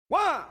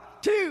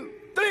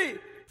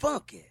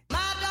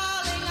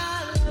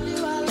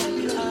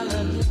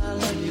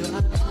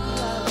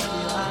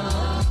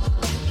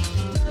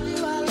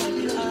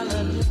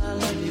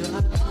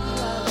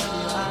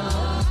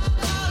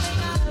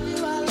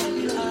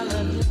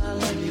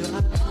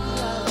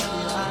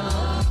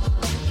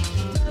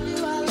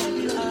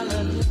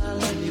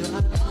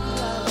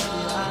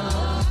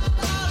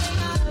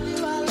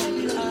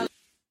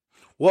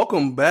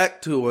Welcome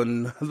back to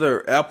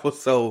another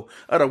episode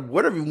of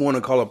whatever you want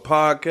to call a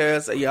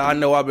podcast. Yeah, I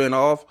know I've been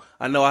off.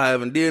 I know I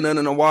haven't did nothing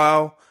in a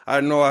while.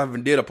 I know I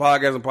haven't did a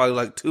podcast in probably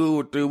like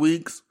 2 or 3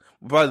 weeks.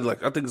 I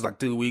think it's like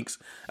 2 weeks.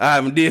 I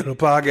haven't did a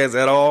podcast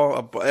at all,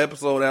 an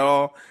episode at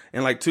all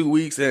in like 2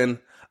 weeks. And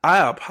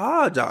I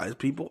apologize,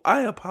 people.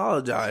 I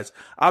apologize.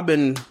 I've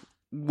been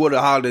with the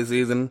holiday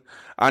season.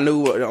 I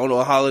knew on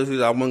the holiday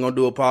season I wasn't going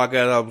to do a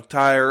podcast. I was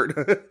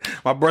tired.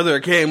 My brother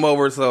came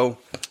over, so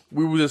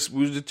we were just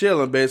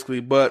chilling basically.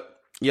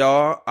 But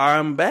y'all,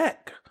 I'm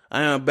back.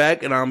 I am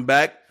back, and I'm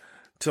back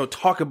to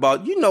talk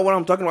about, you know what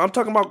I'm talking about. I'm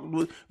talking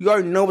about, you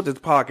already know what this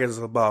podcast is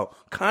about.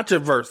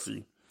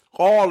 Controversy.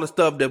 All the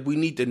stuff that we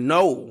need to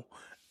know.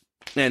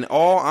 And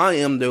I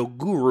am the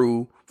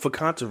guru for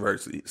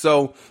controversy.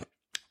 So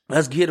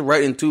let's get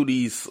right into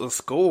these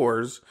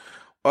scores.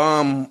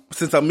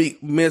 Since I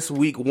missed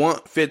week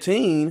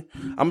 15,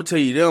 I'm gonna tell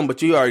you them,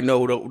 but you already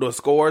know the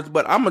scores.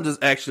 But I'm gonna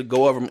just actually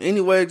go over them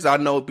anyway, because I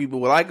know people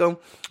will like them,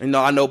 and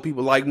I know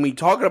people like me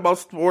talking about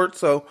sports.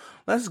 So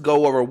let's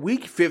go over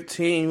week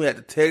 15. We had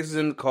the Texans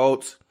and the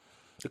Colts.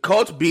 The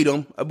Colts beat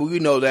them. We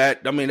know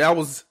that. I mean,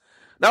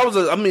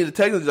 the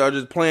Texans are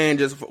just playing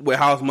with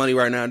house money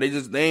right now. They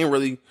ain't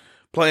really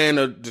playing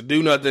to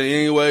do nothing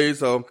anyway.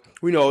 So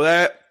we know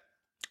that.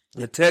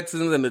 The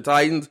Texans and the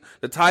Titans.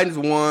 The Titans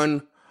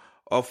won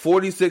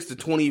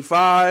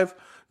 46-25.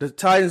 The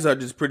Titans are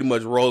just pretty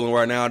much rolling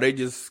right now.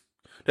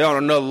 They're on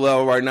another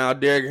level right now.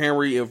 Derrick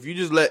Henry, if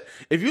you let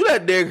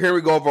Derrick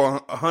Henry go for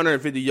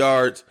 150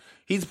 yards,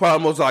 he's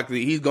probably most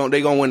likely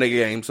they're gonna win the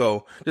game.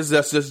 So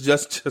that's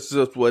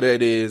just what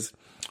it is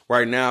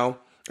right now.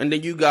 And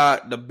then you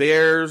got the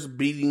Bears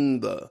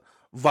beating the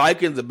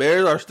Vikings. The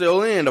Bears are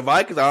still in. The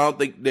Vikings, I don't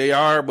think they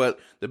are, but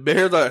the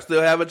Bears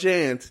still have a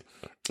chance.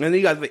 And then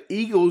you got the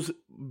Eagles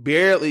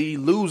barely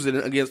losing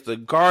against the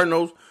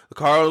Cardinals. The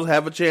Cardinals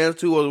have a chance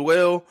too as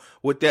well,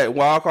 with that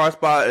wild card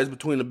spot is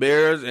between the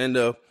Bears and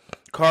the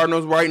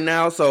Cardinals right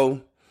now.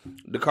 So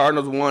the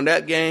Cardinals won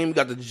that game. You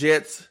got the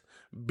Jets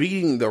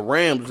beating the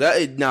Rams.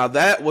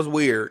 That was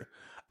weird.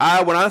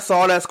 When I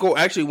saw that score,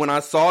 actually when I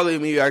saw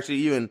them actually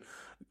even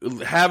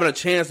having a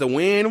chance to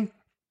win,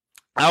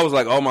 I was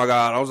like, oh my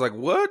God. I was like,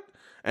 what?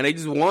 And they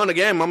just won the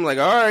game. I'm like,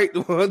 all right.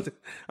 All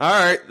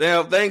right.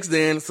 Yeah, thanks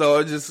then. So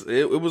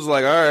it was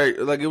like, all right.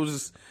 Like it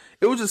was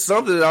just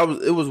something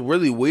that it was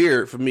really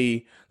weird for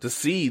me to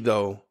see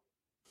though.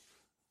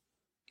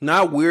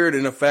 Not weird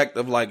in the fact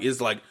of like, it's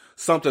like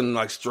something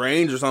like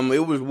strange or something.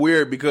 It was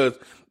weird because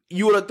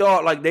you would have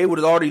thought like they would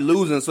have already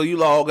losing. So you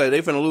like, okay,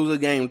 they finna lose the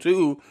game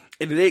too.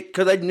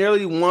 Cause they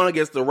nearly won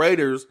against the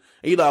Raiders.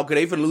 And you like, okay,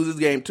 they finna lose this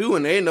game too,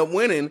 and they end up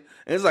winning.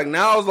 And it's like,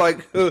 now it's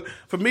like,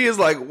 for me, it's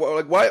like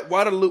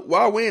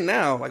why win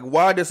now? Like,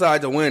 why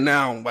decide to win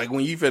now? Like,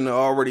 when you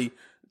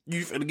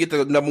finna get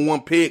the number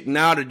 1 pick,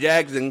 now the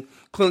Jags and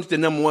clinch the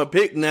number 1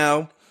 pick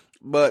now.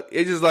 But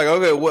it's just like,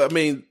 okay, what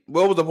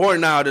was the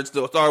point now to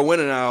start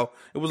winning now?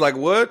 It was like,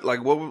 what?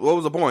 Like, what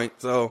was the point?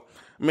 So,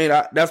 I mean,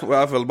 that's what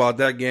I feel about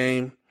that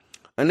game.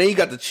 And then you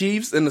got the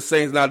Chiefs and the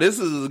Saints. Now, this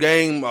is a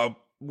game of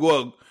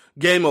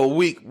a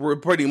week,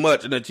 pretty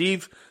much. And the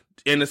Chiefs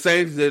and the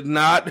Saints did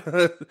not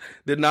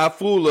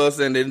fool us,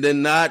 and they did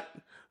not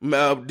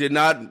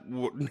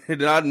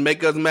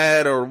make us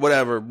mad or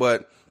whatever.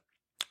 But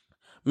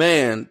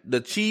man,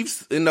 the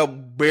Chiefs end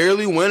up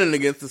barely winning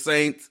against the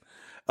Saints.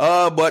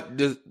 But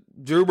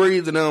Drew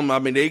Brees and them, I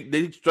mean,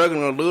 they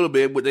struggling a little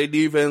bit with their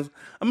defense.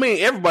 I mean,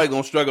 everybody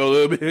gonna struggle a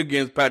little bit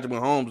against Patrick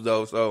Mahomes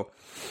though. So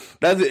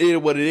that's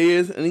what it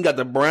is. And you got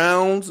the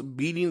Browns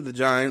beating the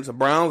Giants. The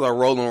Browns are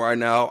rolling right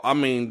now. I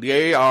mean,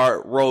 they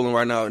are rolling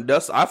right now. And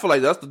I feel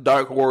like that's the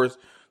dark horse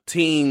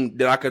team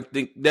that I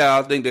think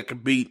that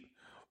could beat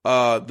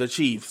the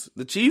Chiefs.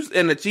 The Chiefs.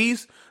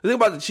 The thing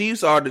about the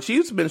Chiefs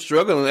have been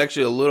struggling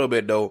actually a little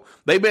bit though.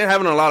 They've been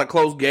having a lot of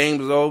close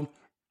games though.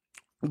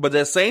 But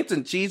the Saints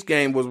and Chiefs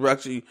game was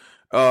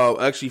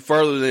actually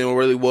further than it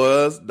really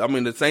was. I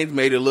mean, the Saints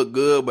made it look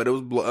good, but it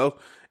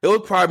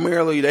was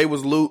primarily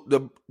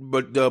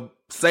the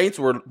Saints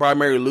were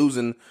primarily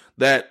losing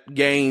that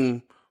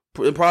game,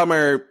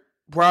 probably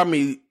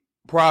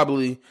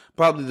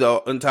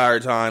the entire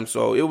time.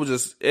 So it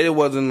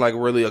wasn't like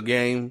really a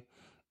game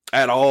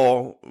at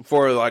all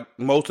for like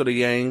most of the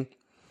game.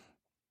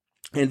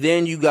 And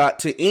then you got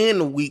to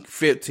end week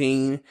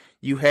 15,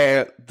 you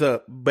had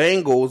the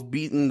Bengals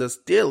beating the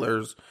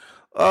Steelers.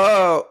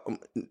 The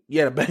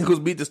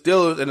Bengals beat the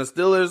Steelers, and the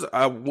Steelers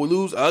will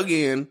lose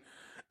again.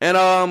 And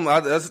I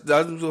was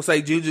gonna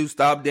say, Juju,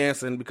 stop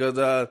dancing,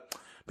 because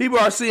people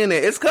are seeing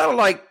it. It's kind of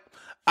like,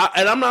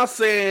 and I'm not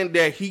saying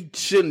that he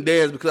shouldn't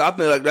dance, because I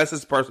feel like that's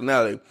his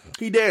personality.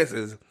 He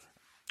dances,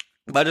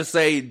 But I just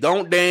say,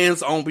 don't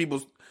dance on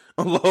people's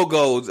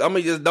logos. I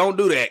mean, just don't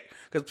do that.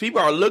 Because people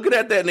are looking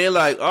at that and they're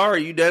like, all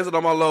right, you dancing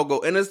on my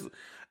logo. And it's,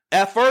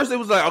 at first it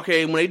was like,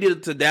 okay, when they did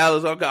it to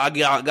Dallas, okay,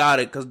 I got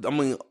it. Because, I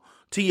mean,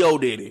 T.O.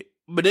 did it.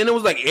 But then it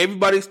was like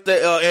everybody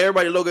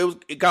logo,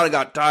 it kind of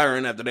got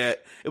tiring after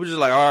that. It was just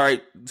like, all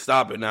right,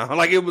 stop it now.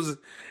 Like, it was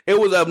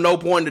of no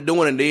point to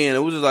doing it then. It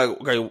was just like,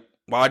 okay,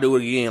 why do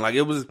it again? Like,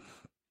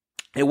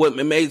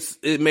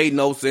 it made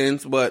no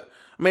sense. But,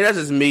 I mean, that's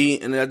just me,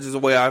 and that's just the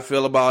way I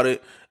feel about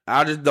it.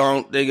 I just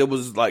don't think it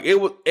was like, I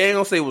ain't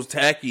gonna say it was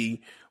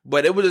tacky,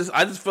 but it was just,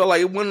 I just felt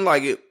like it wasn't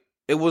like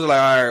it was like,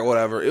 all right,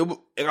 whatever. It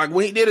like,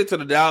 when he did it to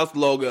the Dallas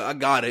logo, I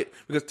got it,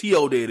 because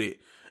T.O. did it.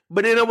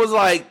 But then it was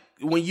like,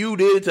 when you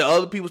did it to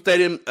other people's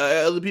stadium,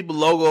 other people's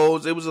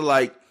logos, it was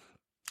like,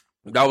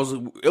 it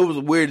was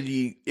weird.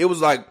 It was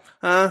like,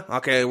 huh?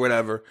 Okay,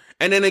 whatever.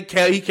 And then he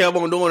kept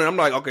on doing it. I'm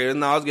like, okay,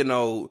 now I was getting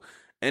old.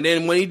 And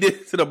then when he did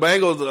it to the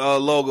Bengals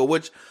logo,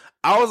 which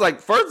I was like,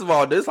 first of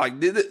all,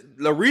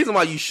 the reason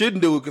why you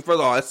shouldn't do it, because first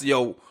of all, it's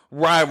your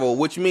rival,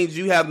 which means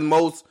you have the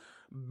most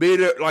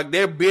bitter, like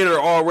they're bitter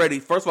already.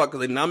 First of all,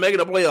 because they're not making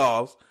the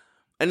playoffs.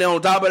 And then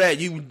on top of that,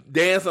 you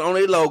dancing on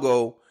their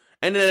logo.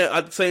 And then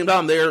at the same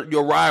time, they're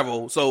your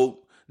rival. So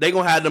they're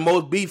going to have the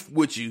most beef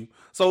with you.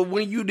 So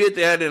when you did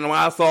that, and when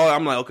I saw it,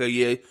 I'm like, okay,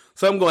 yeah,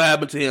 something going to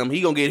happen to him.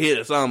 He going to get hit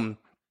or something.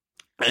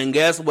 And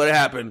guess what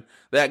happened?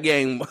 That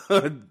game,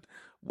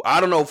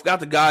 I don't know, I forgot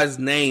the guy's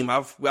name.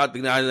 I forgot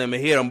the guy's name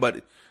and hit him,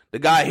 but the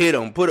guy hit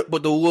him, put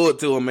the wood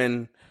to him,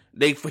 and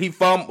he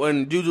fumbled,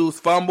 and Juju's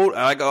fumbled,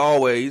 like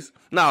always.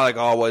 Not like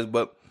always,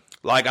 but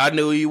like I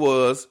knew he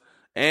was.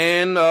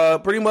 And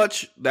pretty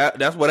much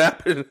that's what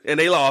happened, and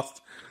they lost.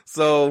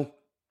 So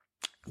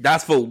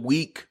that's for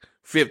week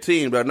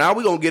 15. But now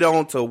we're going to get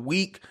on to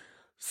week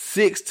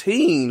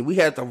 16. We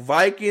had the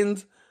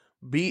Vikings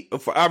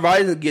our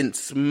Vikings getting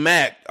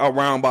smacked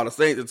around by the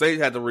Saints. The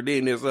Saints had to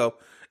redeem themselves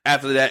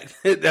after that,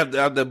 after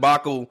the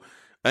debacle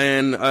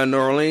in New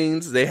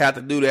Orleans. They had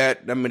to do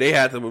that. I mean, they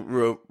had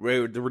to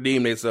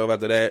redeem themselves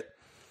after that.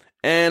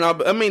 And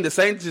I mean, the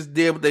Saints just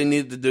did what they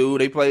needed to do.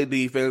 They played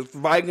defense.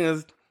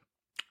 Vikings,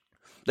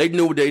 they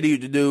knew what they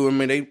needed to do. I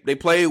mean, they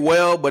played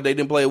well, but they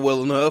didn't play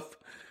well enough.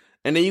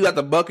 And then you got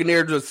the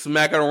Buccaneers just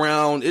smacking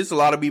around. It's a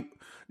lot of people.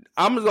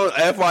 I'm just going to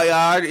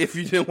FYI, if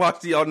you didn't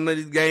watch all of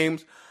these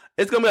games,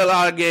 it's going to be a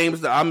lot of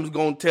games that I'm just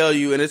going to tell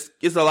you, and it's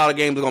a lot of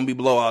games that are going to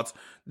be blowouts.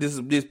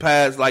 This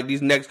past, like,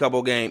 these next couple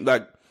of games.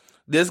 Like,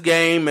 this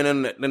game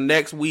and then the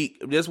next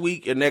week, this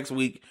week and next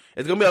week,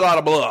 it's going to be a lot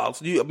of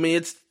blowouts. I mean,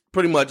 it's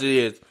pretty much it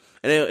is.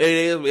 And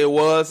it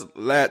was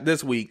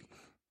this week.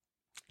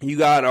 You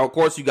got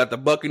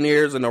the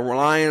Buccaneers and the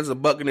Lions. The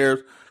Buccaneers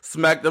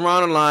smacked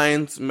around the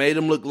Lions, made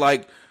them look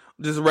like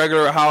just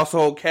regular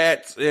household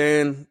cats,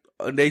 and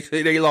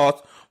they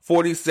lost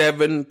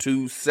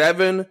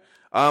 47-7.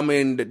 I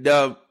mean,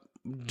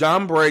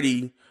 John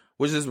Brady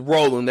was just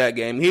rolling that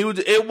game.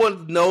 It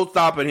was no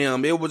stopping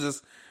him.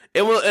 And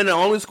the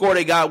only score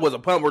they got was a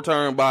punt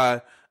return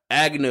by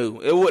Agnew.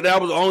 That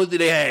was the only thing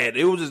they had.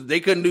 It was just, they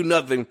couldn't do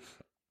nothing.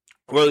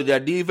 Really,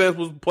 that defense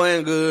was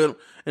playing good,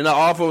 and the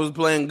offense was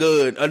playing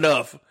good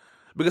enough.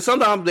 Because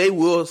sometimes they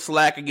will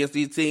slack against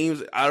these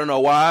teams. I don't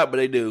know why, but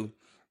they do.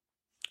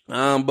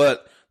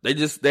 But they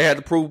had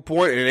to prove a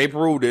point, and they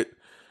proved it.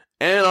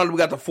 And we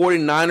got the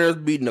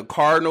 49ers beating the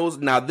Cardinals.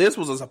 Now, this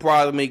was a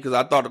surprise to me because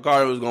I thought the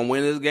Cardinals was going to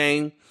win this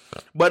game.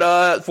 But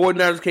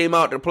 49ers came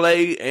out to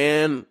play,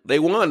 and they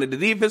won. The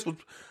defense was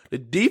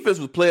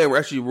playing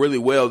actually really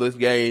well this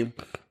game.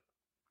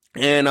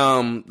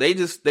 And they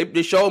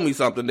showed me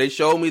something. They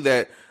showed me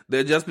that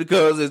just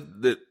because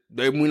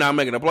we're not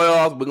making the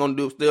playoffs, we're going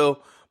to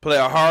still play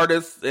our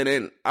hardest. And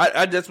then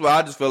I just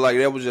feel like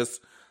that was just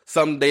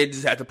something they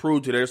just had to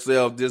prove to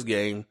themselves this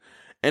game.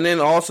 And then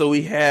also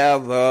we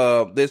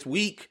have this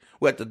week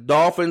we had the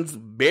Dolphins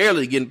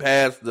barely getting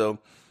past the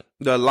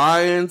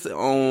Lions.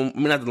 Not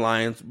the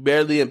Lions,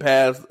 barely getting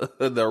past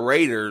the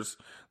Raiders,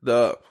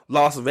 the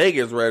Las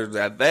Vegas Raiders.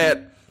 At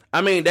that, I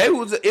mean, they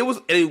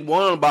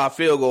won by a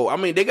field goal. I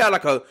mean, they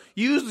got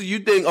usually you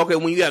think, okay,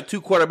 when you have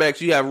two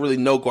quarterbacks, you have really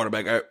no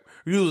quarterback.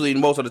 Usually,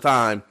 most of the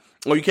time,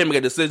 or you can't make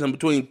a decision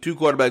between two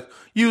quarterbacks.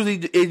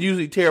 It's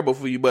usually terrible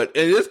for you. But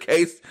in this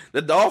case,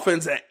 the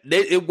Dolphins,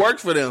 it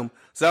works for them.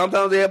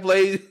 Sometimes they have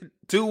played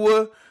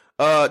Tua,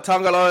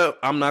 Tagovailoa.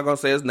 I'm not gonna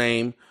say his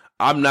name.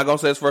 I'm not gonna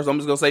say his first. I'm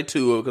just gonna say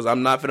Tua because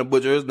I'm not finna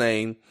butcher his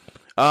name.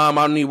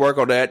 I need to work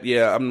on that.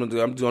 Yeah, I'm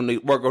just gonna need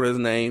to work on his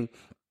name.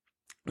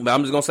 But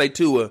I'm just gonna say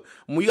Tua.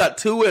 When we got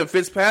Tua and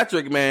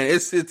Fitzpatrick, man,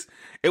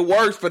 it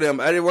works for them.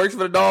 And it works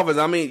for the Dolphins.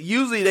 I mean,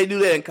 usually they do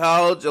that in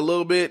college a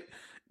little bit,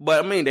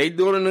 but I mean they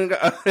do it in the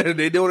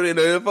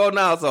NFL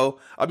now. So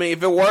I mean,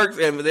 if it works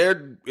and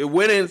they're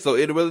winning, so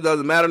it really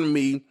doesn't matter to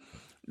me.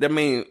 I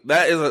mean,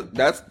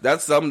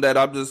 that's something that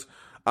I'm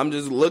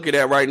just looking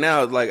at right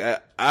now. It's like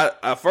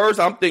at first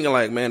I'm thinking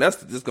like, man,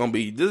 this is gonna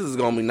be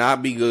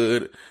not be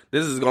good.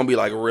 This is gonna be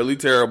like really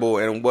terrible.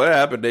 And what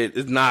happened?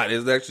 It's not.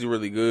 It's actually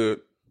really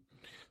good.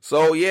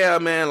 So yeah,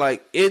 man,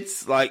 like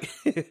it's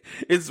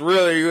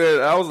really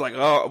good. I was like,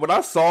 oh, when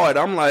I saw it,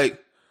 I'm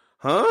like,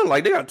 huh?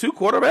 Like, they got 2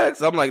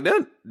 quarterbacks? I'm like,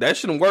 that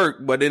shouldn't work,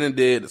 but then it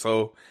did,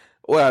 so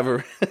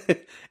whatever.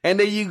 And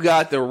then you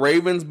got the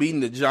Ravens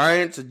beating the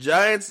Giants. The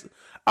Giants,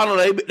 I don't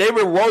know, they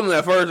were rolling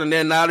at first, and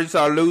then now they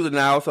started losing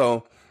now,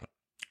 so.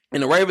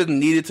 And the Ravens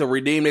needed to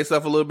redeem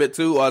themselves a little bit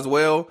too as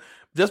well,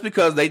 just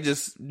because they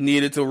just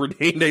needed to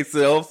redeem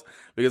themselves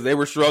because they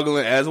were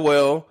struggling as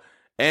well.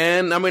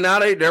 And I mean, now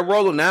they're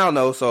rolling now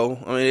though, so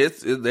I mean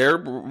they're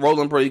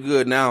rolling pretty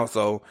good now.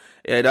 So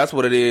yeah, that's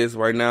what it is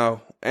right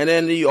now. And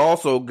then you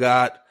also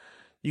got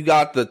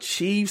the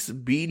Chiefs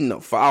beating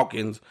the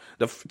Falcons.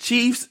 The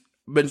Chiefs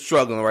been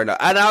struggling right now,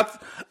 and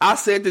I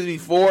said this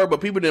before, but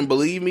people didn't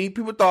believe me.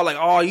 People thought like,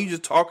 oh, you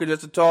just talking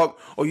just to talk,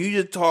 or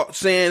you just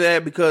saying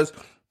that because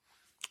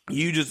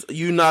you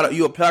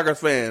a Packers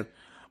fan.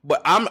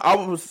 But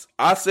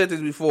I said this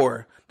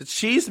before. The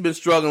Chiefs have been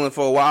struggling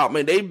for a while.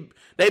 Man,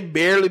 they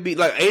barely beat,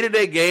 like 8 of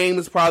their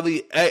games,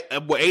 probably 8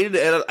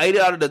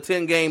 out of the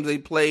 10 games they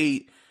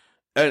played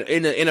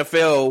in the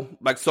NFL,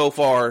 like so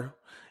far,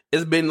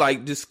 it's been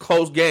like just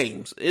close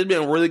games. It's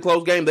been really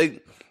close games.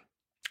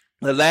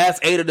 The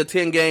last 8 of the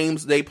 10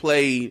 games they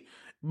played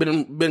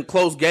been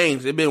close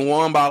games. They've been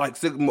won by like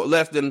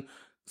less than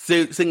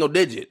single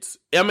digits.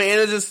 I mean,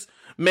 it just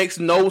makes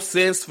no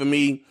sense for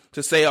me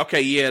to say,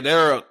 okay, yeah,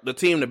 they're the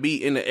team to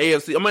beat in the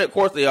AFC. I mean, of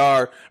course they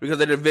are because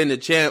they're the defending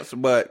champs,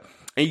 and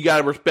you got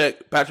to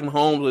respect Patrick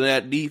Mahomes and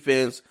that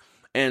defense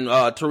and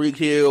Tyreek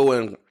Hill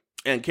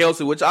and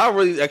Kelsey, which I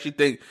really actually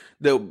think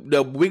the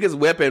biggest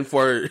weapon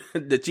for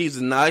the Chiefs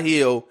is not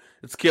Hill,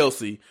 it's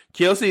Kelsey.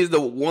 Kelsey is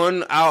the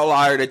one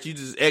outlier that you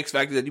just X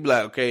factor that you be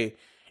like, okay,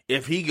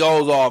 if he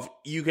goes off,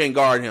 you can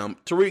guard him.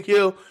 Tyreek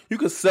Hill, you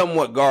can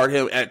somewhat guard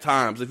him at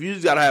times. If you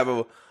just got to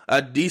have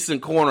a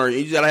decent corner,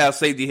 you just got to have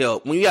safety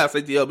help. When you have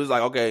safety help, it's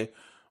like,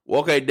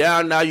 okay,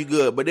 down, now you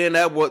good. But then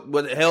that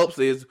what helps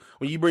is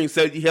when you bring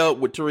safety help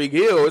with Tyreek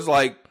Hill, it's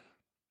like,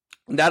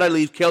 that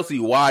leaves Kelsey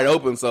wide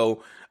open.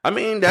 So, I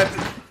mean, that's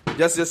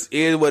just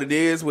is what it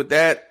is with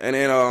that. And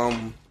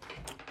then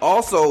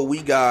also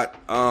we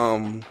got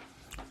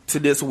to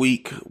this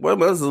week. Well,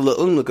 let me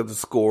look at the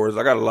scores.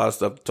 I got a lot of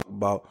stuff to talk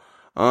about.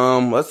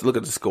 Let's look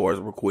at the scores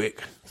real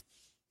quick.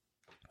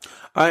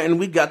 All right, and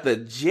we got the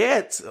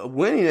Jets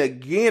winning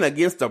again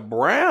against the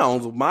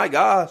Browns. My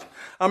gosh.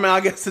 I mean,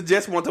 I guess the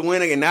Jets want to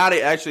win again. Now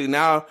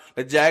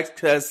the Jags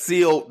has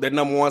sealed their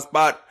number 1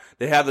 spot.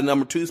 They have the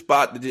number 2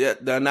 spot.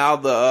 Now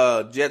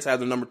the Jets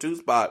have the number 2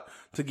 spot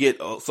to get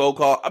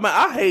so-called. I mean,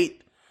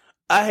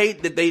 I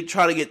hate that they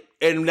try to get,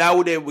 and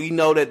now that we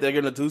know that they're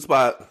getting a 2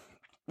 spot,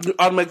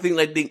 automatically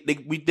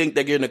we think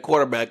they're getting a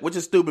quarterback, which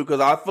is stupid because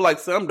I feel like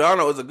Sam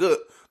Darnold is a good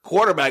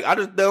quarterback. I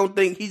just don't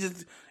think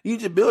you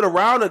just build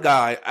around a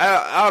guy.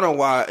 I don't know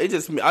why. I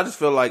just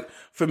feel like,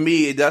 for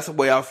me, that's the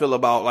way I feel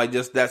about like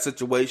just that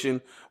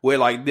situation where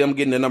like them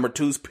getting the number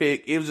 2's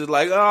pick. It was just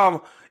like,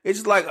 it's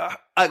just like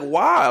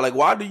why? Like,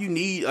 why do you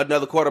need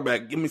another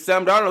quarterback? I mean,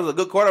 Sam Darnold is a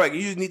good quarterback.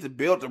 You just need to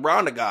build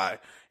around the guy.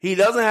 He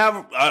doesn't have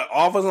an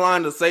offensive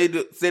line to say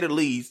the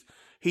least.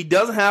 He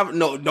doesn't have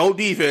no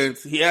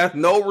defense. He has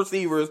no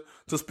receivers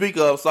to speak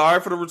of. Sorry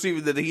for the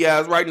receivers that he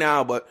has right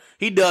now, but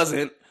he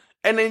doesn't.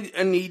 He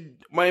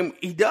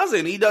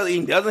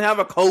doesn't have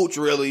a coach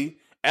really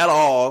at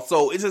all.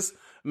 So it just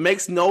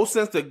makes no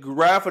sense to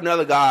draft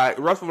another guy,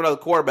 rush from another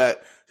quarterback,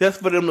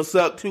 just for them to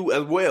suck too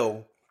as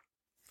well.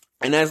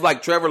 And that's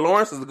like Trevor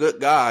Lawrence is a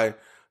good guy.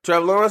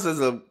 Trevor Lawrence is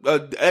an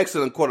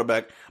excellent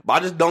quarterback, but I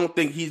just don't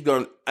think he's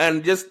going.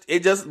 And it's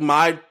just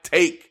my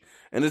take.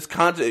 And this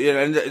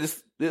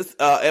this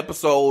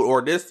episode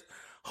or this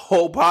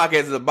whole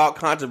podcast is about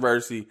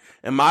controversy.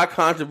 And my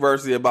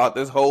controversy about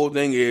this whole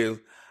thing is,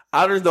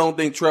 I just don't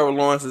think Trevor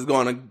Lawrence is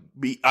going to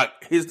be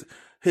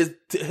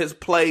his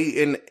play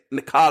in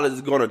the college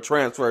is going to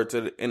transfer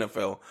to the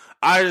NFL.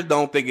 I just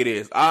don't think it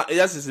is.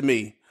 That's just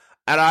me,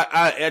 and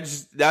I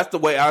just that's the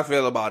way I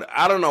feel about it.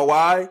 I don't know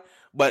why,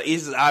 but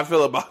it's just, I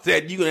feel about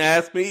that. You can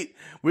ask me.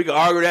 We can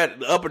argue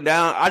that up and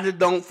down. I just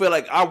don't feel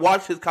like I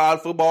watched his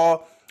college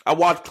football. I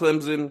watched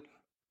Clemson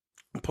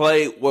him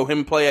play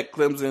at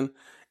Clemson,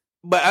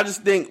 but I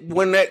just think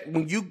when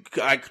you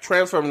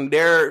transfer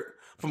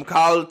from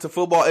college to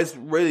football, it's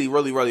really,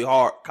 really, really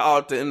hard.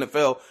 College to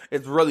NFL,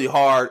 it's really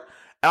hard.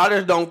 I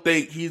just don't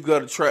think he's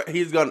gonna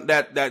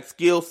that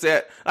skill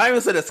set. I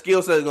even said the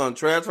skill set is gonna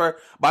transfer,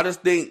 but I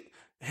just think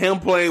him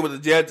playing with the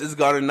Jets is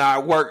gonna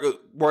not work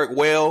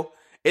well.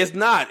 It's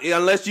not,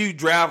 unless you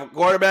draft a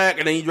quarterback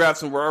and then you draft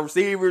some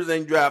receivers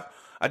and you draft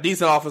a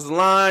decent offensive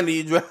line, then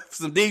you draft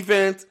some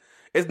defense.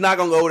 It's not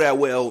gonna go that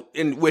well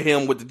with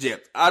him with the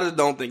Jets. I just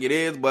don't think it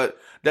is, but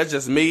that's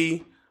just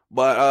me.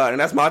 But and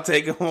that's my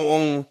take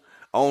on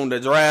the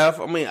draft.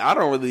 I mean, I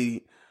don't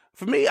really.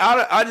 For me,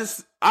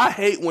 I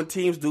hate when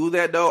teams do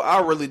that though.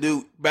 I really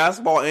do.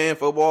 Basketball and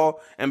football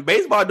and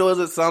baseball does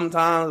it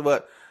sometimes,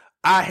 but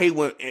I hate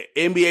when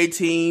NBA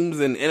teams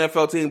and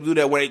NFL teams do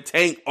that when they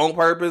tank on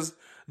purpose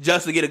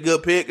just to get a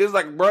good pick. It's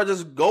like, bro,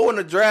 just go in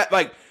the draft.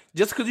 Like,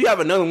 just because you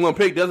have another one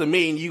pick doesn't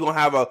mean you're gonna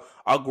have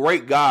a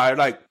great guy.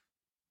 Like,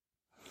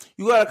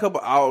 you got a couple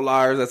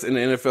outliers that's in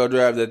the NFL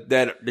draft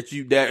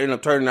that end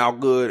up turning out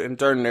good and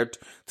turning their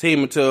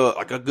team into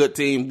like a good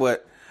team.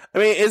 But I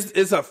mean,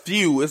 it's a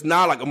few. It's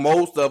not like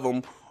most of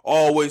them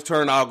always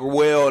turn out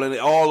well, and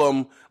all of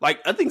them. Like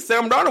I think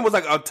Sam Darnold was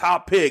like a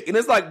top pick, and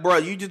it's like, bro,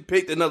 you just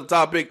picked another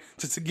top pick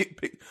just to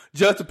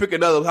pick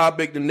another top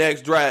pick the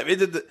next draft.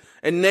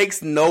 It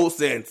makes no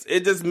sense.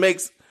 It just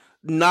makes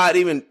not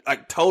even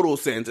like total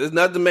sense. It's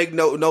not to make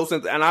no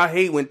sense, and I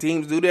hate when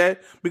teams do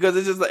that because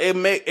it's just like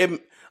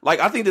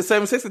I think the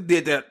 76ers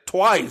did that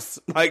twice,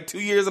 like 2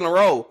 years in a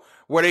row,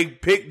 where they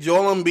picked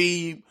Joel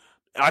Embiid,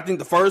 I think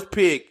the first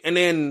pick, and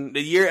then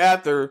the year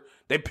after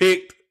they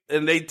picked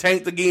and they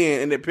tanked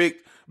again and they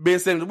picked Ben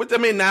Simmons. Which I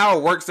mean now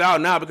it works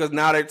out now because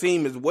now their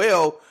team is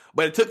well,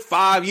 but it took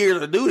 5 years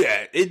to do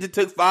that. It just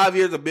took 5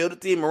 years to build a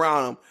team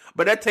around them.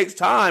 But that takes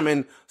time,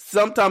 and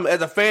sometimes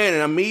as a fan,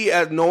 and me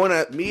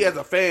knowing me as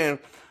a fan,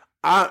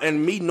 and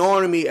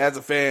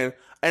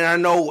I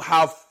know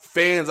how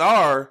fans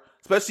are,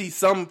 especially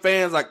some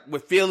fans like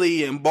with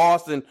Philly and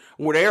Boston,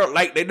 where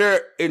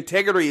their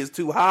integrity is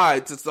too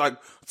high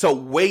to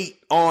wait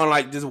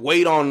on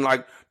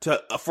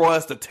for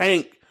us to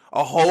tank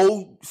a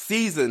whole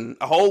season,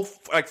 a whole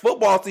like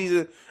football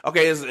season.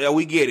 Okay,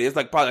 we get it. It's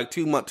like probably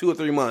like 2 or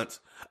 3 months.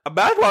 A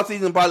basketball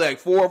season probably like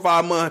 4 or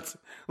 5 months.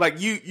 Like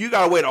you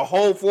gotta wait a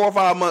whole 4 or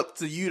 5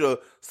 months to you to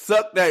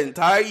suck that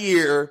entire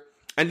year,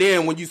 and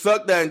then when you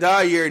suck that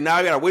entire year, now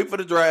you gotta wait for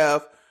the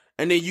draft,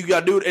 and then you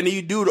gotta do it, and then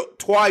you do it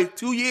twice,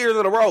 2 years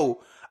in a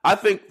row. I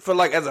think for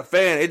like as a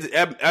fan,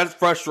 it's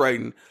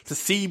frustrating to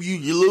see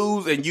you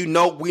lose, and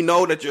we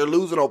know that you're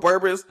losing on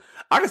purpose.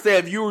 I can say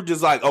if you were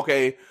just like,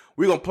 okay,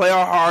 we're gonna play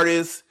our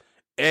hardest,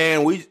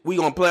 and we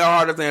gonna play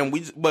our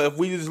hardest, but if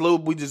we just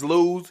lose, we just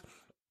lose,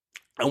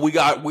 and we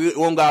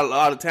don't got a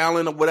lot of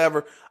talent or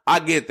whatever. I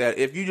get that.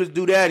 If you just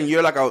do that and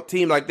you're like a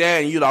team like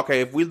that and you're like,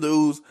 okay, if we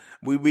lose,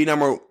 we be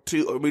number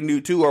 2, we do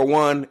 2 or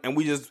 1, and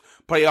we just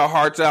play our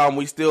hearts out and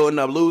we still end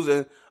up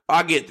losing,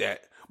 I get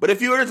that. But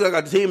if you're just like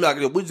a team like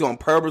we just gonna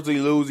purposely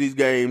lose these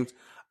games,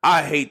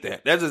 I hate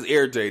that. That's just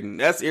irritating.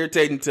 That's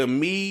irritating to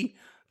me,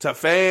 to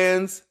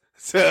fans,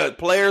 to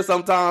players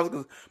sometimes,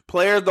 because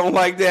players don't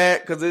like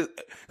that. Because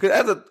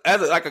as a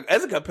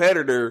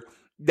competitor,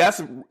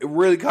 that's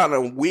really kind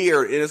of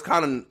weird, and it's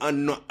kind of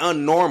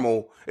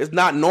unnormal. It's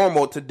not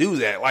normal to do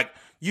that. Like,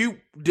 you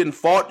didn't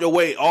fought your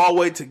way all the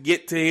way to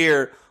get to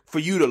here for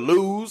you to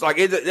lose. Like,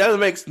 that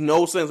makes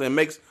no sense. It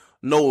makes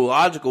no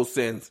logical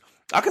sense.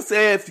 I could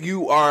say if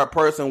you are a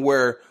person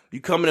where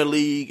you come in the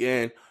league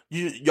and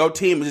your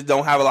team just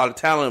don't have a lot of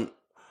talent,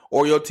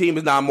 or your team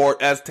is not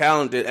more as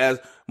talented as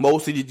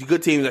most of the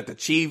good teams like the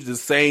Chiefs, the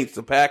Saints,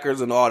 the Packers,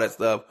 and all that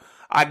stuff,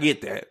 I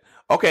get that.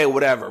 Okay,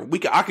 whatever.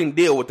 I can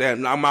deal with that.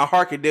 My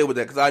heart can deal with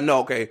that because I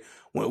know, okay,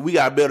 when we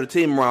gotta build a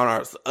team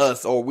around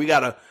us, or we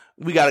gotta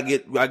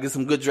get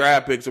some good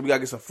draft picks, or we gotta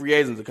get some free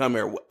agents to come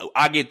here.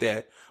 I get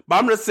that, but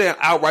I'm just saying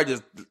outright,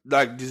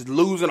 just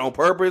losing on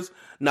purpose.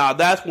 Now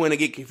that's when it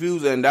get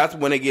confusing. That's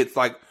when it gets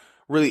like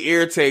really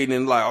irritating.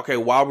 And like, okay,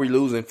 why are we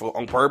losing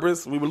on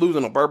purpose? We were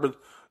losing on purpose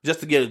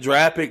just to get a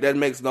draft pick. That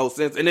makes no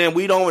sense. And then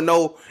we don't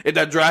know if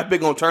that draft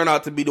pick gonna turn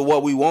out to be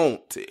what we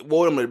want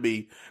him to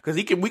be. Because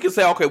we can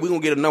say, okay, we're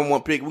gonna get a number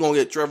 1 pick. We're gonna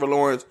get Trevor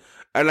Lawrence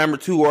at number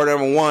 2 or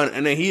number 1,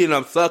 and then he ended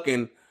up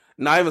sucking.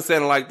 Not even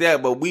saying it like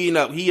that, but he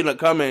ended up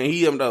coming, and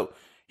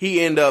he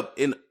ended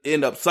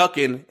up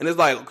sucking. And it's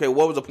like, okay,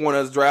 what was the point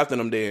of us drafting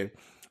him then?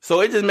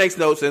 So it just makes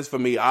no sense for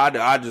me.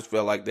 I just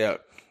feel like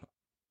that.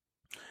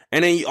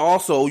 And then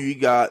you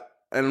got,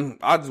 and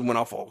I just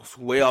went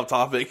way off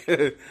topic.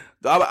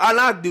 I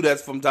not do that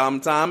from time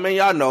to time, man.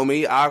 Y'all know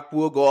me. I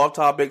will go off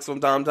topic from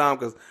time to time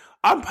because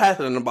I'm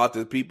passionate about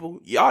this,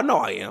 people. Y'all know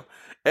I am.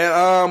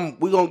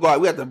 And we gonna go out.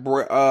 We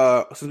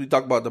got since we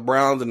talked about the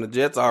Browns and the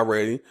Jets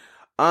already,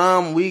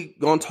 we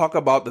gonna talk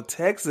about the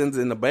Texans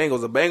and the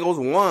Bengals. The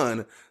Bengals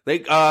won.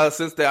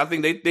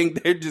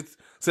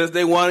 Since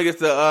they won against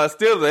the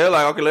Steelers, they're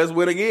like, okay, let's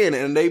win again,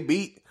 and they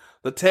beat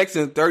the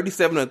Texans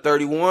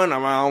 37-31.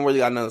 I don't really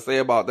got nothing to say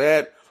about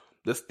that.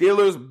 The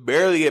Steelers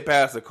barely get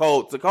past the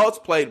Colts. The Colts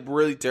played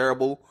really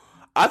terrible.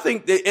 I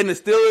think the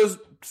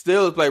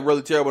Steelers played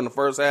really terrible in the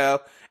first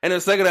half. And in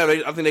the second half,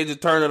 I think they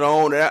just turned it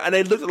on. And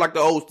they looked like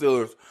the old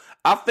Steelers.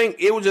 I think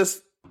it was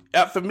just,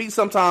 for me,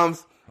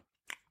 sometimes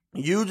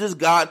you just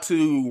got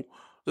to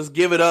just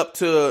give it up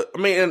to,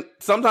 and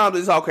sometimes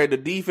it's okay, the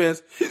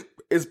defense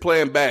is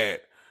playing bad.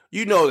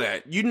 You know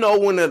that. You know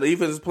when the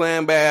defense is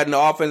playing bad and the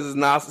offense is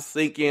not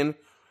sinking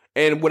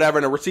and whatever,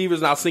 and the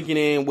receiver's not sinking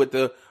in with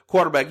the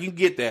quarterback. You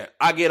get that.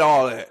 I get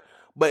all that.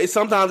 But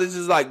sometimes it's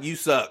just like, you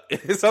suck.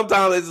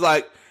 Sometimes it's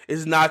like,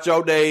 it's not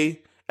your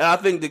day. And I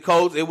think the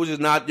Colts, it was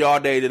just not your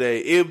day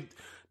today.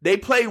 They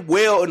played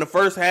well in the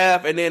first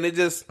half, and then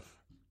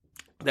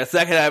that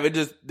second half,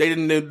 they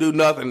didn't do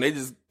nothing. They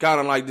just kind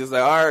of like, all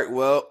right,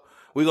 well,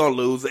 we're going to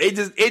lose. It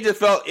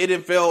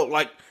didn't feel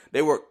like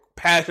they were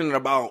passionate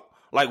about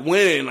like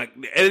winning. Like,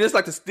 and it's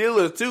like the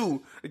Steelers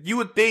too. You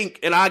would think,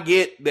 and I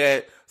get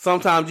that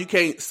sometimes you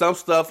can't, some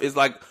stuff is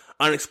like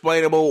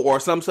unexplainable, or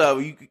some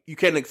stuff you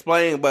can't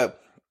explain,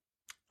 but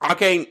I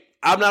can't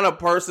I'm not a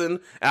person,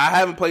 and I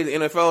haven't played the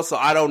NFL, so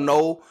I don't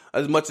know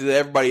as much as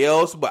everybody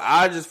else, but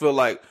I just feel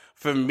like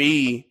for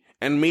me,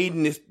 and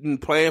me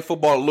playing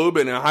football a little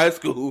bit in high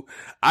school,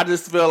 I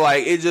just feel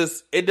like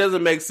it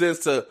doesn't make sense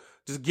to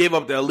just give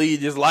up the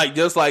lead just like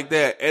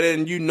that, and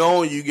then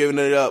you giving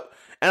it up.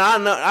 And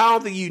I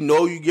don't think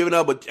you giving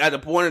up, but at the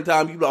point in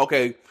time, you're like,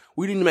 okay,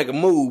 we need to make a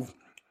move.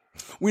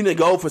 We need to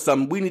go for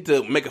something. We need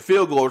to make a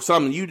field goal or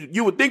something.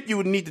 You would think you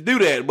would need to do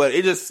that, but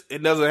it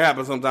doesn't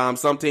happen sometimes.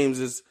 Some teams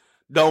just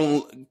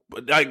don't,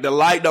 like, the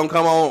light don't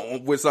come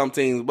on with some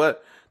teams,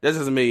 but that's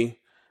just me.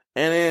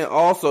 And then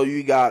also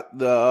you got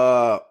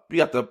the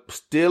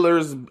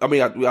Steelers. I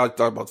mean, we already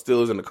talked about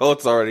Steelers and the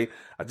Colts already.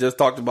 I just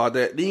talked about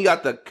that. Then you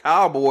got the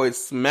Cowboys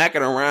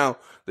smacking around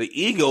the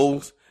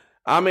Eagles.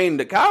 I mean,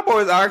 the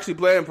Cowboys are actually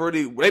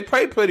they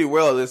played pretty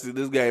well this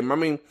game. I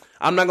mean,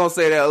 I'm not going to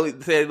say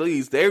at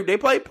least. They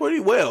played pretty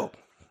well.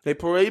 They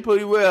played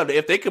pretty well.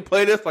 If they could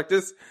play this like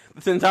this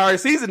entire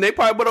season, they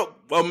probably would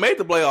have made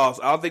the playoffs.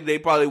 I don't think they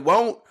probably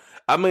won't.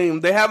 I mean,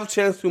 they have a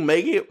chance to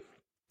make it,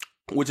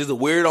 which is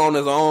weird on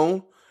its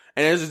own.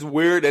 And it's just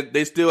weird that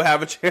they still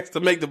have a chance to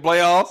make the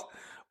playoffs.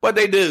 But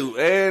they do.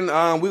 And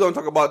we're going to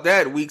talk about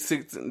that week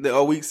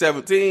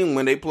 17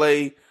 when they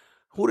play.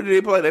 Who did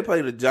they play? They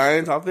played the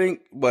Giants, I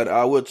think. But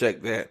I will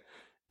check that.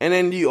 And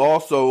then you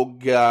also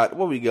got,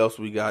 what else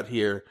we got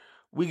here?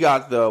 We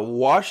got the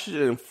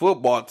Washington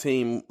football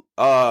team.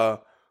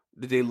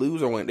 Did they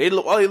lose or win? They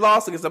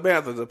lost against the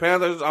Panthers. The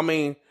Panthers, I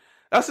mean,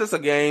 that's just a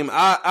game.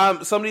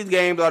 Some of these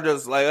games are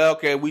just like,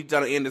 okay, we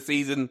trying to end the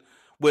season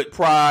with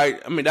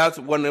pride. I mean, that's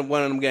one of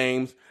them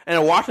games. And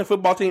the Washington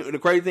football team, the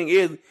crazy thing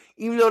is,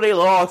 even though they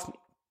lost,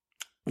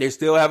 they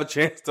still have a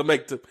chance to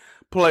make the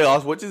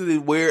playoffs, which is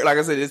weird. Like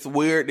I said, it's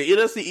weird. The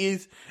NFC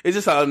East is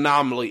just an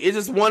anomaly. It's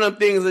just one of them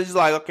things that's just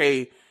like,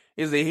 okay,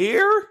 is it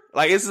here?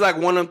 Like, it's just like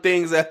one of them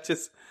things that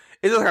it's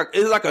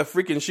like a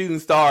freaking shooting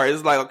star.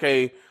 It's like,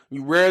 okay,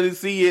 you rarely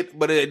see it,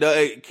 but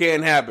it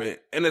can happen.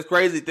 And the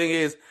crazy thing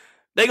is,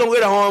 they gonna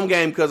get a home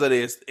game because of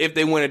this if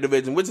they win a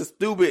division, which is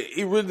stupid.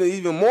 It really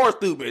even more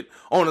stupid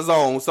on its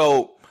own.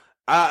 So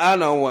I don't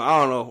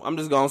know. I'm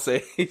just gonna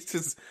say it's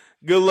just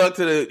good luck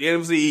to the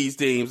NFC East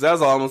teams.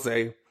 That's all I'm gonna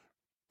say.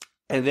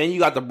 And then you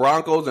got the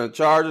Broncos and the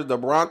Chargers. The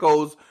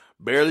Broncos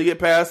barely get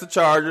past the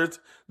Chargers.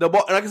 Like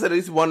I said,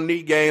 this is one of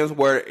these games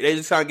where they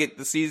just kind of get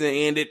the season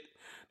ended.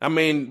 I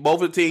mean,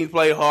 both of the teams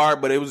play hard,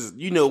 but it was,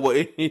 you know what,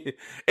 I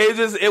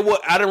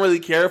didn't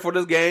really care for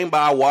this game, but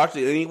I watched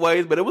it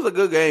anyways, but it was a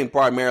good game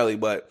primarily,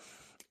 but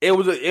it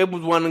was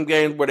one of them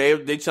games where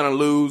they trying to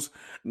lose.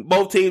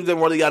 Both teams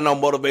didn't really got no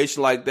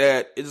motivation like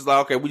that. It's just like,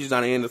 okay, we just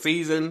trying to end the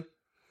season.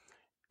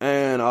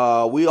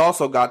 And, we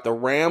also got the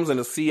Rams and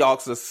the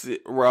Seahawks.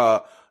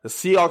 The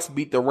Seahawks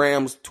beat the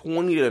Rams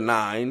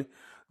 20-9.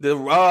 The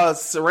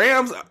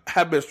Rams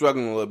have been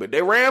struggling a little bit.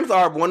 The Rams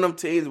are one of them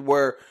teams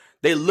where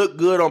they look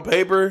good on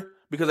paper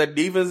because their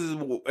defense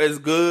is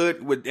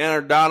good with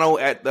Dan O'Donnell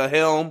at the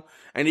helm.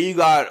 And then you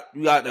got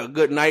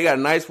a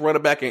nice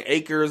running back in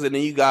Akers, and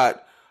then you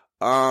got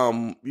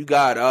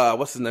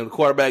what's his name, the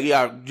quarterback, you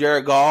got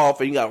Jared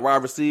Goff, and you got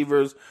wide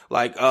receivers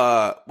like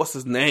what's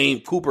his name,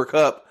 Cooper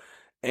Kupp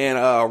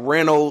and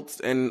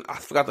Reynolds, and I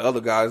forgot the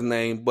other guy's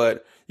name,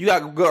 but you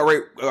got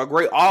a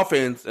great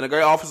offense and a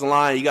great offensive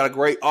line. You got a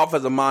great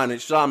offensive mind in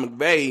Sean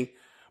McVay.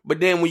 But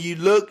then when you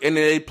look and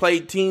they play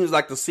teams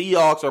like the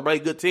Seahawks or play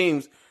good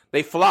teams,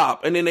 they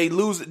flop. And then they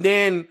lose.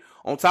 Then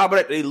on top of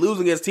that, they lose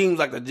against teams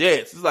like the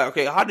Jets. It's like,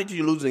 okay, how did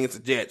you lose against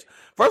the Jets?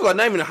 First of all,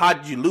 not even how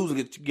did you lose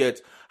against the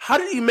Jets. How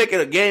did you make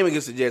it a game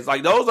against the Jets?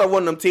 Like, those are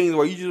one of them teams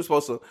where you're just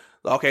supposed to,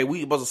 okay,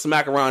 we supposed to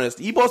smack around this.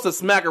 You're supposed to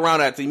smack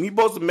around that team. You're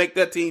supposed to make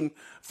that team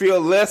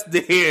feel less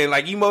than.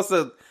 Like, you supposed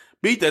to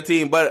beat that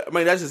team. But, I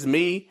mean, that's just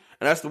me.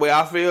 And that's the way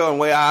I feel and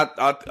the way I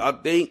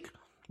think.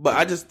 But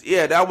I just,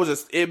 that was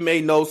just, it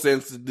made no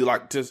sense to do,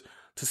 like, to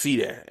see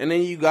that. And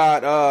then you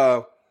got,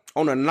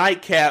 on the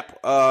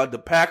nightcap,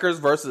 the Packers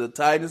versus the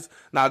Titans.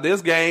 Now,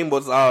 this game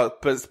was,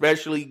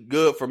 especially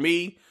good for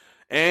me.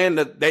 And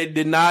it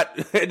did not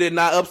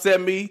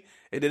upset me.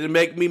 It didn't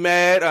make me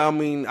mad. I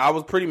mean, I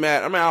was pretty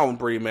mad. I mean, I was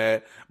pretty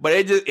mad. But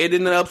it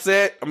didn't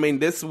upset. I mean,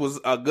 this was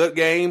a good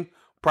game,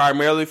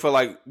 primarily for,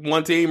 like,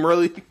 one team,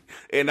 really.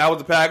 And that was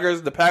the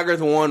Packers. The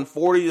Packers won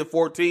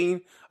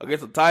 40-14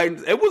 against the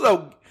Titans. It was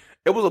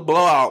a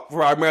blowout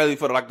primarily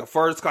for like the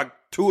first like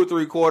 2 or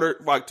 3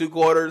 quarters, like 2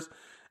 quarters,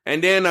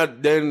 and then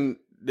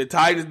the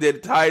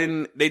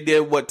Titans they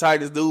did what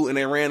Titans do, and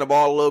they ran the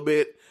ball a little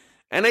bit,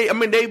 and Derrick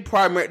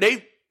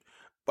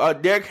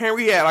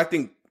Henry had, I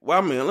think. Well,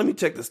 I mean, let me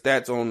check the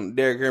stats on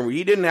Derrick Henry.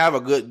 He didn't have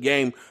a good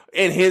game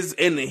in his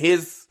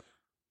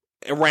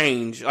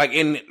range, like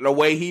in the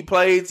way he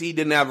plays. He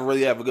didn't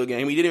really have a good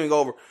game. He didn't even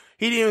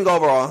go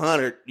over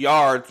 100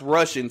 yards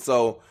rushing.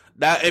 So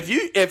that if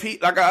he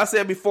like I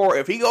said before,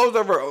 if he goes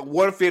over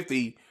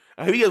 150,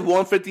 if he gets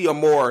 150 or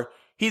more,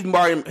 he's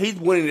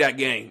winning that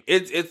game.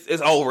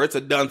 It's over. It's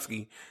a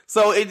Dunsky.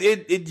 So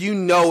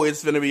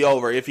it's going to be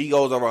over if he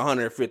goes over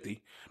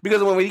 150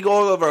 Because when you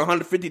go over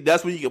 150,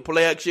 that's when you can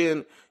play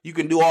action. You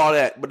can do all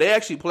that. But they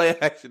actually play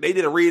action. They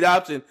did a read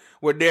option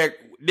where Derrick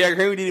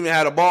Henry didn't even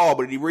have the ball,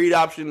 but he read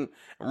option,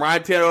 and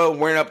Ryan Tannehill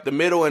went up the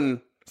middle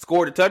and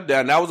scored a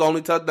touchdown. That was the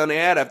only touchdown they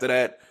had after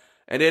that.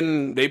 And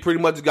then they pretty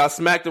much got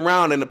smacked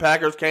around, and the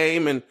Packers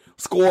came and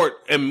scored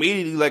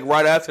immediately, like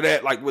right after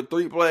that, like with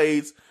 3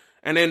 plays.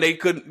 And then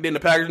then the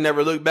Packers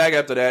never looked back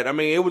after that. I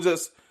mean, it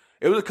was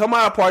a come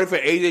out party for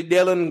A.J.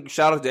 Dillon.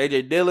 Shout out to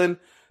A.J. Dillon.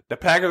 The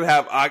Packers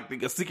have, I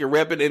think, a secret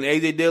weapon in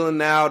A.J. Dillon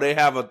now. They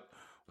have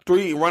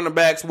 3 running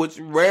backs, which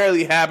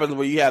rarely happens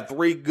where you have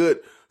 3 good,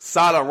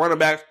 solid running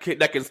backs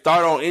that can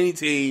start on any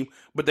team,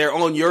 but they're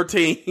on your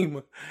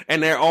team,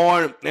 and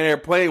they're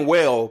playing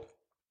well.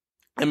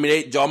 I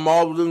mean,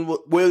 Jamal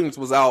Williams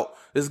was out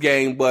this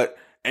game,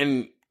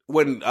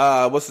 when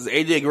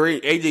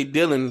AJ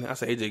Dillon, I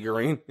say AJ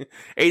Green,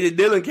 AJ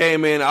Dillon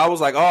came in, I was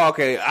like, oh,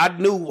 okay, I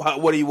knew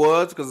what he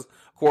was, because,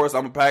 of course,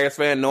 I'm a Packers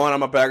fan, knowing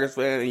I'm a Packers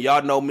fan, and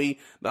y'all know me,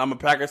 that I'm a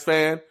Packers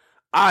fan.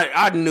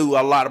 I knew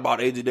a lot about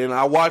AJ Dillon.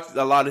 I watched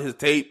a lot of his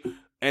tape,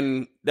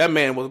 and that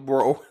man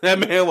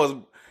was,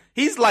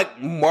 he's like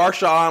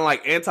Marshawn,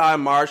 like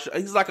anti-Marshawn.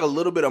 He's like a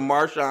little bit of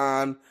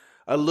Marshawn,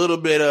 a little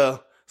bit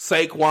of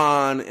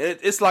Saquon.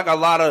 It's like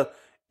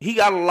he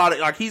got a lot of,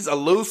 like, he's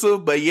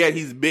elusive, but yet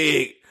he's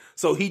big.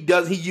 So he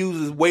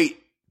uses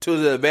weight to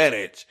the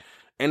advantage.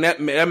 And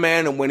that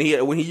man, when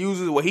he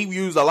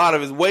used a lot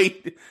of his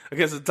weight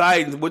against the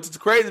Titans, which is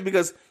crazy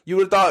because you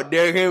would have thought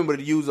Derrick Henry would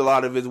have used a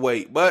lot of his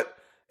weight. But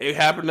it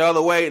happened the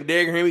other way.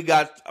 Derrick Henry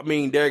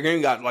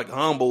got like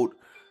humbled.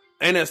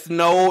 And it was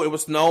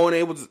snowing.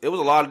 It was a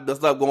lot of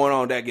stuff going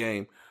on in that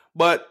game.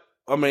 But,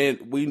 I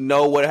mean, we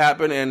know what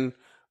happened, and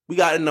we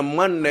got in the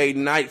Monday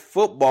Night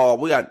Football.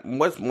 We got,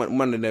 what's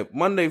Monday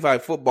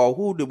Night Football?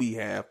 Who do we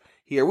have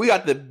here? We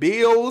got the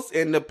Bills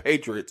and the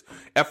Patriots.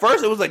 At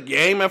first, it was a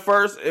game. It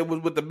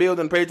was with the Bills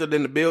and Patriots.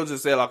 Then the Bills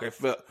just said, okay,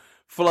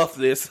 fluff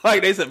this.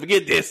 Like they said,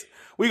 forget this.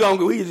 We just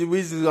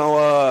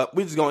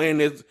gonna end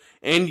this,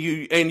 end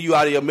you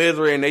out of your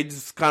misery. And they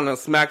just kind of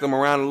smacked them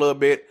around a little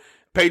bit.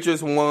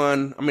 Patriots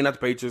won. I mean, not the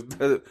Patriots.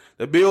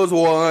 The Bills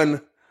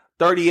won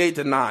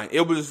 38-9.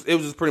 It was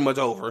just pretty much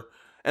over.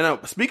 And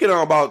speaking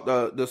about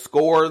the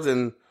scores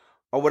or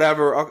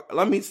whatever,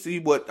 let me see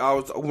when I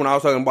was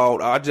talking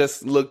about. I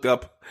just looked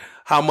up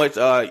how much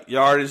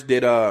yardage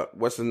did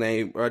what's his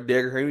name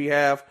Derrick Henry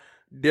have.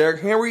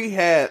 Derrick Henry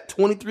had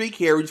 23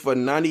 carries for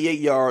 98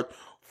 yards,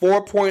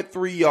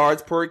 4.3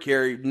 yards per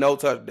carry, no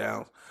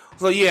touchdowns.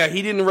 So yeah,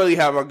 he didn't really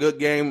have a good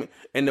game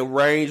in the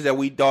range that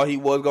we thought he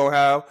was gonna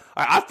have.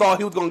 I thought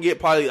he was gonna get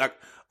probably, like,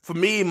 for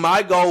me,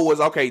 my goal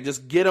was, okay,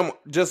 just get him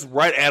just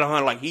right at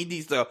 100. Like, he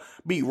needs to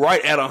be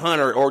right at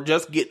 100, or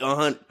just get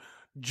 100.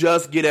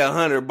 Just get at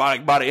 100 by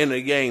the end of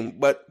the game.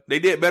 But they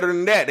did better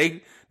than that.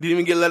 They didn't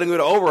even let him go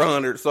to over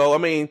 100. So, I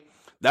mean,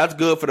 that's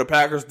good for the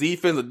Packers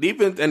defense. The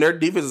defense, and their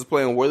defense is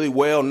playing really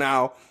well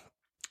now.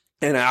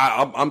 And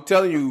I'm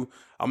telling you,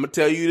 I'm going to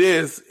tell you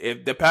this.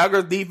 If the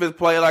Packers defense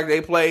play like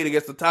they played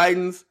against the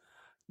Titans,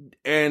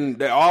 and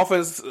the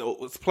offense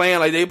was playing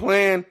like they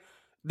playing,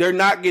 they're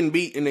not getting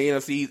beat in the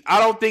NFC. I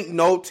don't think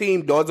no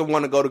team doesn't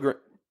want to go to.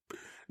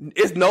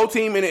 It's no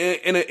team in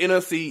the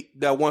NFC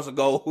that wants to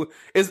go.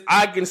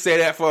 I can say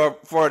that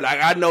for like,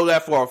 I know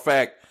that for a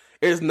fact.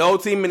 There's no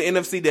team in the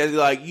NFC that's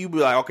like, you be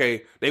like,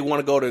 okay, they want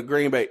to go to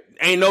Green Bay.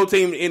 Ain't no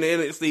team in the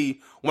NFC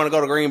want to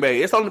go to Green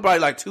Bay. It's only probably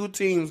like 2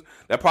 teams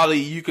that probably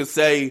you could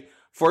say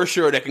for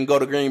sure that can go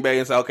to Green Bay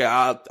and say,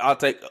 okay,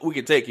 we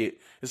can take it.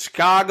 It's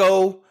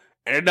Chicago.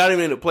 And they're not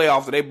even in the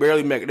playoffs, so they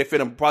barely make it. They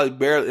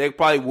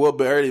probably will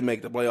barely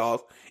make the playoffs,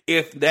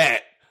 if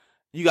that.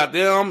 You got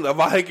them, the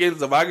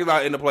Vikings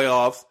are in the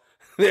playoffs,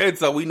 and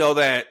so we know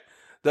that.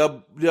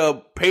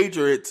 The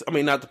Patriots, I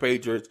mean, not the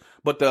Patriots,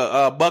 but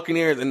the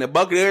Buccaneers, and the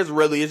Buccaneers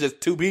really is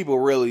just 2 people,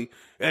 really.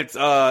 It's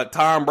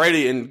Tom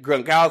Brady and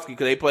Gronkowski,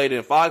 because they played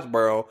in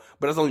Foxborough,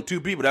 but that's only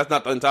 2 people. That's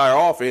not the entire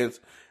offense.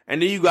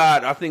 And then you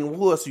got, I think,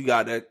 who else you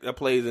got that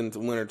plays in the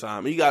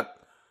wintertime? You got,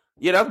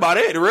 yeah, that's about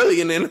it,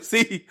 really, in the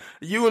NFC.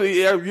 You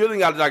only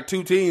got like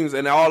 2 teams,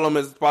 and all of them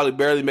is probably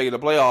barely making the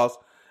playoffs.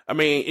 I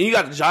mean, and you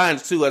got the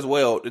Giants, too, as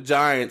well. The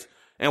Giants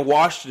and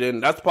Washington.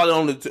 That's probably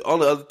only the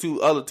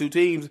other two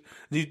teams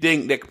you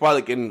think that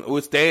probably can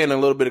withstand a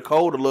little bit of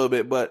cold a little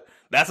bit, but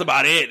that's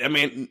about it. I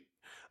mean,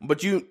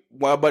 that's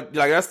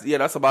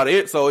about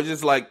it. So it's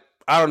just like,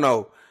 I don't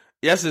know.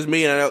 That's just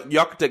me, and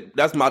y'all can take,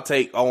 that's my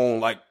take on,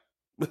 like,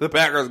 the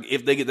Packers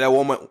if they get that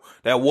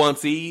one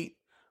seed.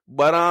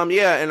 But,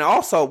 yeah, and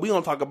also, we're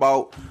going to talk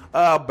about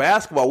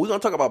basketball. We're going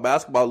to talk about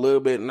basketball a little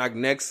bit in, like,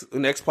 next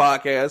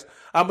podcast.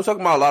 I've been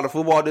talking about a lot of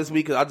football this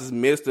week because I just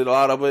missed it, a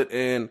lot of it.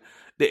 And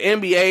the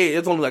NBA,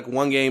 it's only, like,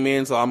 1 game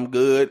in, so I'm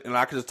good. And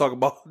I can just talk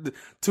about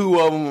 2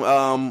 of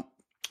them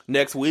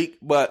next week.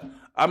 But,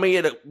 I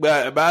mean,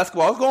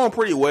 basketball is going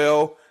pretty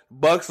well.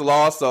 Bucks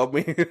lost, so, I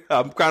mean,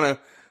 I'm kind of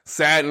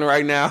saddened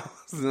right now.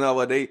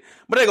 But they're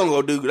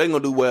going to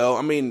do well.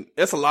 I mean,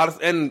 it's a lot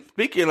of, and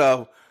speaking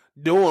of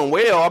doing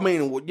well, I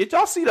mean, did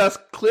y'all see the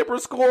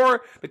Clippers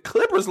score? The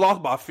Clippers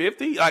lost by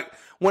 50. Like,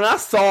 when I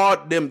saw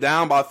them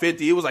down by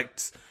 50, it was like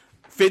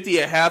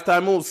 50 at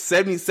halftime. It was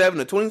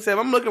 77-27.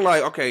 I'm looking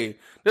like, okay,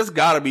 this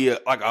got to be a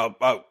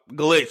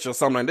glitch or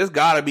something. This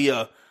got to be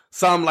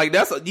something like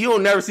that's. You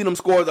don't never see them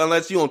scores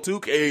unless you on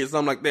 2K or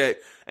something like that,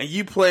 and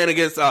you playing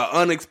against an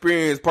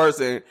unexperienced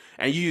person,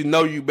 and you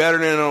know you better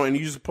than them, and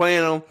you just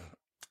playing them,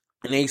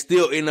 and they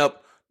still end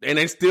up, and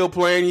they still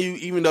playing you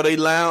even though they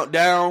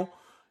down.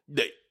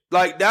 When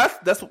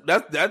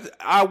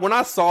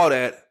I saw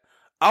that,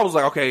 I was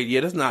like, okay,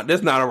 yeah, that's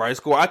not a right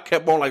score. I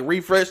kept on like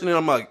refreshing it.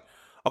 I'm like,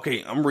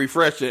 okay, I'm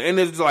refreshing, and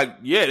it's like,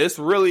 yeah, this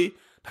really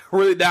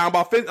down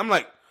by 50. I'm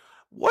like,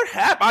 what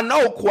happened? I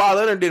know Kawhi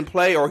Leonard didn't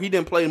play, or he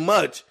didn't play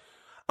much.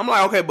 I'm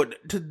like, okay,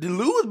 but to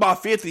lose by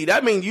 50,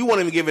 that means you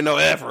won't even give it no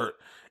effort.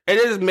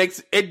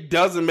 It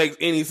doesn't make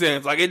any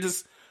sense. Like, it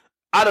just,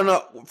 I don't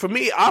know. For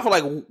me, I feel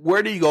like,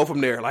 where do you go from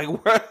there? Like,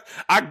 where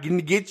I can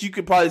get, you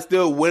could probably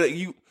still win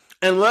it.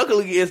 And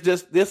luckily, it's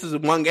just, this is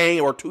 1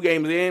 game or 2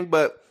 games in,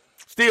 but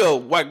still,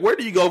 like, where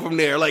do you go from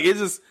there? Like, it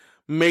just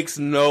makes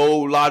no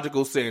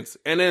logical sense.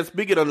 And then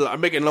speaking of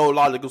making no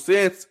logical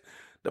sense,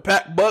 the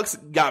Bucks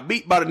got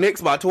beat by the Knicks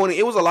by 20.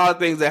 It was a lot of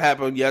things that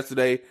happened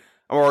yesterday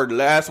or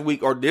last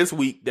week or this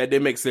week that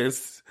didn't make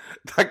sense.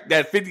 Like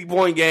that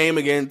 50-point game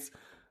against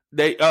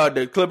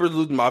the Clippers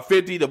losing by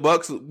 50, the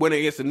Bucks winning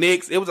against the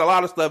Knicks. It was a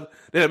lot of stuff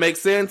that didn't make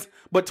sense.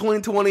 But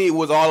 2020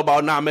 was all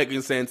about not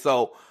making sense.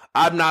 So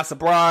I'm not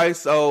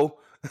surprised. So,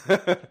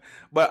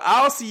 but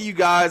I'll see you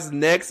guys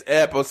next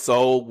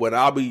episode when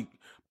I'll be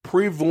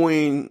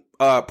previewing.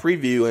 I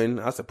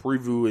said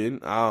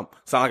previewing.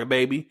 Sound like a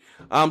baby.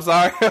 I'm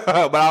sorry,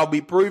 but I'll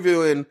be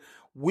previewing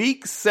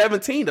week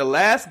 17, the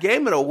last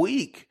game of the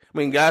week.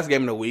 Last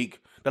game of the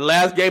week, the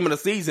last game of the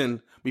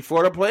season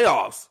before the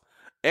playoffs,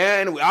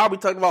 and I'll be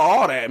talking about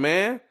all that,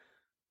 man.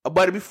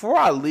 But before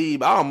I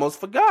leave, I almost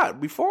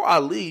forgot. Before I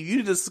leave,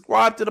 you just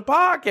subscribe to the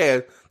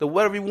podcast, to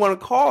whatever you want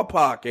to call a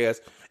podcast.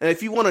 And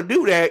if you want to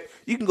do that,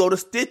 you can go to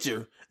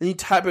Stitcher and you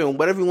type in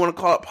whatever you want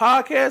to call it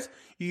podcast.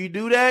 You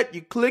do that,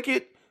 you click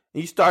it.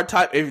 And you start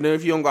typing.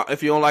 If you don't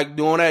like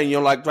doing that, and you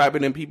don't like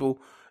typing in whatever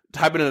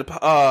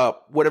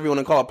you want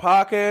to call a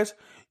podcast,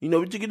 you know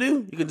what you can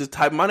do? You can just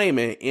type my name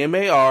in,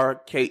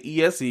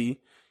 MarkeseNash.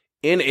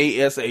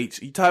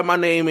 You type my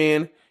name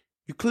in,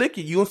 you click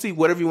it, you will see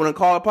whatever you want to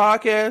call a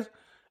podcast,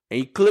 and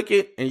you click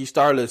it, and you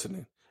start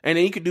listening. And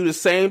then you can do the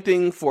same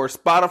thing for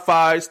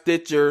Spotify,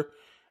 Stitcher,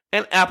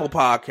 and Apple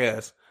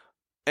Podcasts.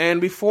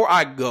 And before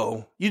I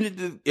go, you need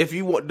to, if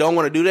you don't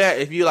want to do that,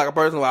 if you're like a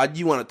person like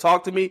you want to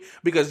talk to me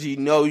because you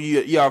know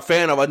you're a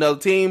fan of another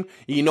team,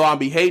 you know I'll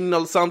be hating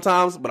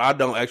sometimes, but I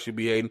don't actually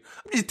be hating.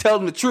 I'm just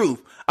telling the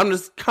truth. I'm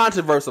just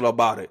controversial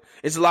about it.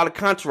 It's a lot of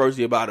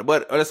controversy about it,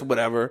 but that's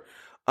whatever.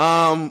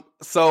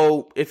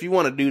 So if you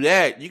want to do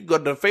that, you can go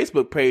to the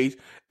Facebook page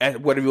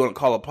at whatever you want to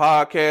call a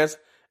podcast,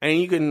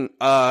 and you can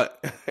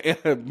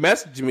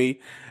message me,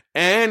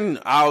 and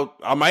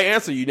I might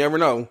answer. You never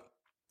know.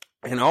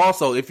 And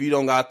also, if you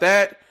don't got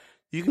that,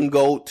 you can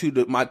go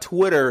to my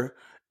Twitter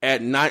at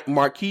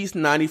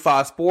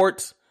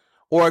Marquise95Sports.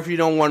 Or if you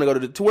don't want to go to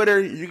the Twitter,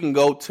 you can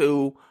go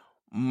to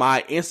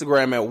my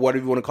Instagram at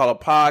whatever you want to call a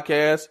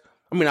podcast.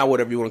 I mean, not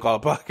whatever you want to call a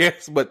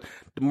podcast, but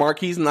the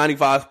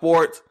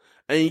Marquise95Sports.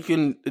 And you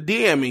can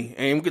DM me,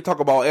 and we can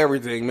talk about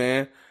everything,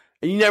 man.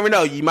 And you never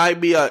know. You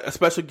might be a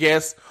special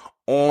guest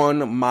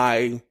on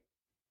my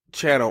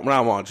channel.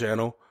 Not on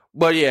channel.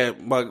 But yeah,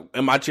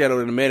 in my channel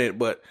in a minute.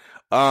 But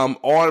on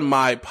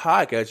my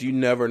podcast, you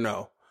never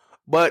know.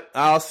 But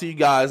I'll see you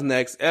guys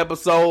next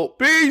episode.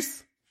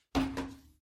 Peace.